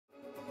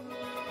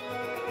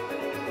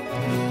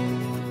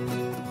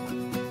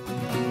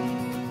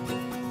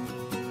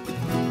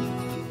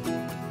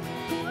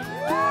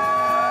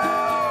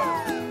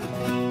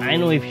I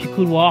know if she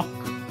could walk,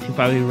 she'd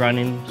probably run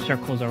in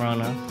circles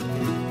around us.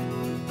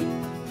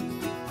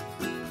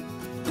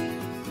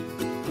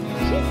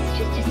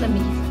 She's just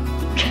amazing.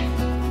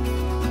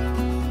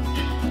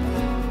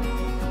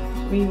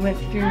 We went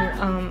through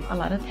a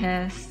lot of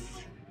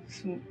tests.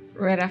 So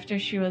right after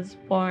she was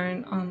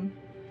born,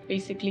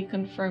 basically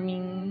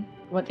confirming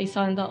what they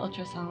saw in the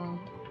ultrasound.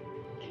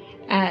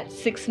 At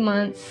 6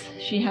 months,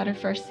 she had her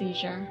first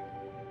seizure.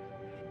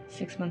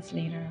 6 months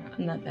later,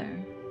 another.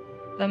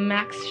 The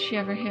max she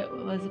ever hit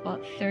was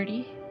about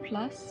 30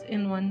 plus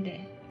in one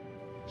day.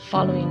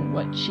 Following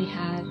what she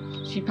had,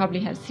 she probably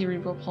had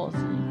cerebral palsy.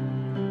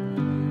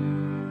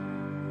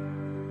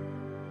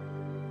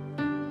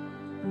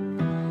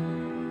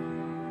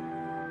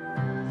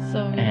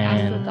 So we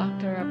asked the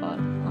doctor about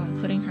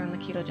putting her on the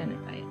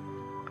ketogenic diet.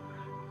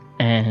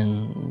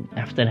 And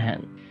after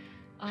that,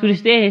 to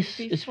this day,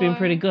 it's been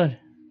pretty good.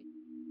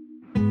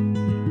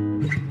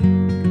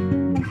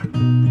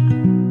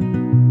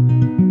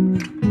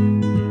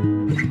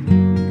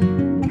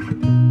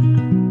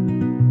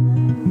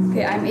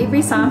 Okay, I'm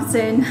Avery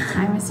Thompson.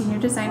 I'm a senior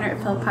designer at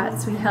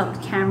Philpotts. We helped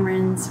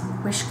Camryn's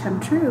wish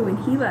come true in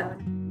Hilo.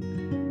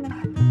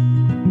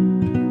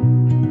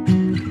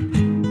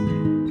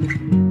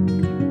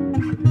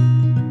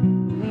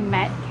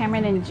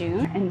 Camryn in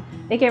June, and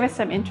they gave us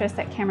some interest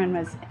that Camryn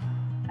was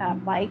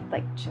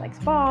like she likes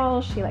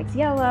balls, she likes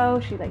yellow,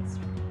 she likes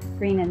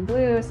green and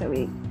blue, so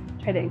we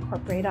tried to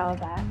incorporate all of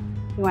that.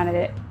 We wanted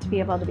it to be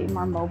able to be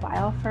more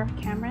mobile for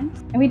Camryn,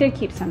 and we did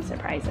keep some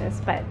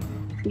surprises, but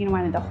we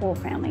wanted the whole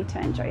family to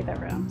enjoy the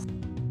rooms.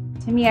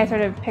 To me, I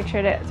sort of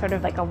pictured it sort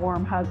of like a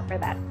warm hug for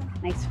that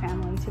nice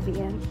family to be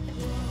in.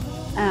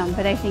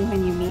 But I think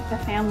when you meet the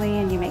family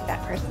and you make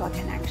that personal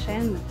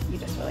connection, you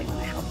just really want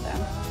to help them.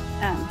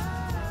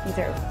 These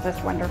are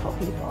just wonderful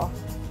people,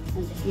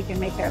 and if you can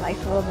make their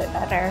life a little bit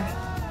better,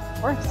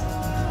 of course.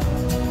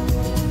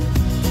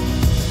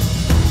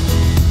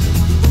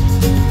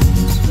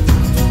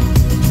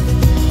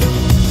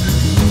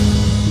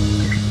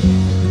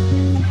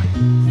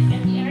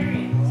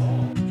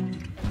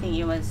 I think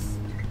it was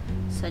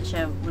such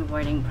a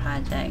rewarding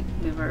project.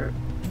 We were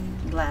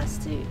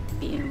blessed to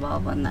be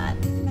involved in that.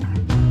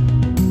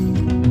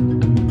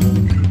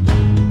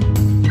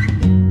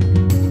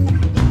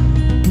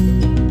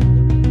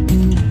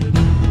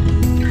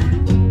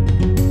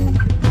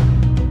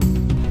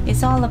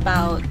 It's all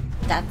about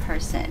that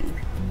person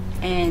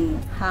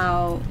and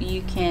how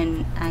you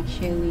can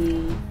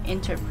actually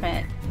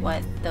interpret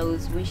what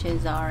those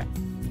wishes are.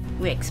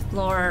 We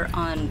explore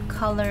on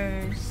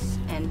colors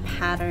and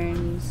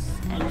patterns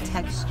and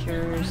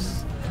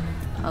textures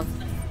of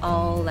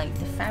all like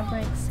the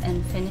fabrics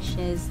and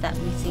finishes that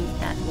we think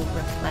that will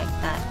reflect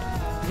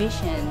that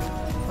vision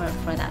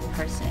for that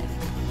person.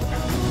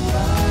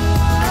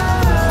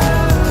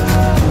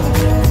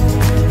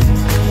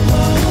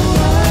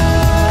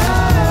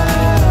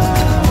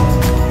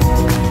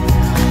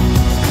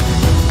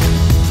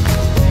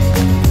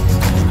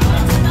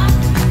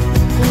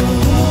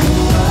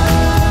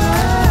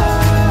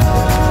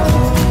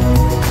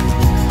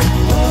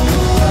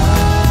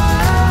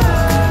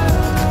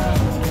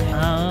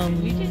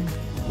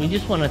 We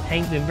just want to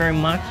thank them very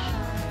much.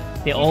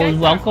 They're always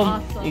welcome.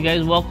 Awesome. You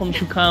guys welcome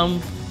to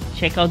come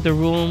check out the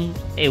room.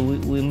 Hey,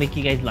 we'll make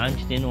you guys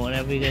lunch, dinner,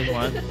 whatever you guys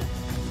want.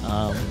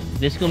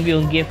 This is gonna be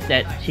a gift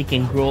that she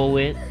can grow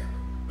with.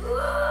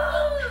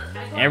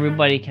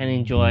 Everybody can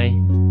enjoy.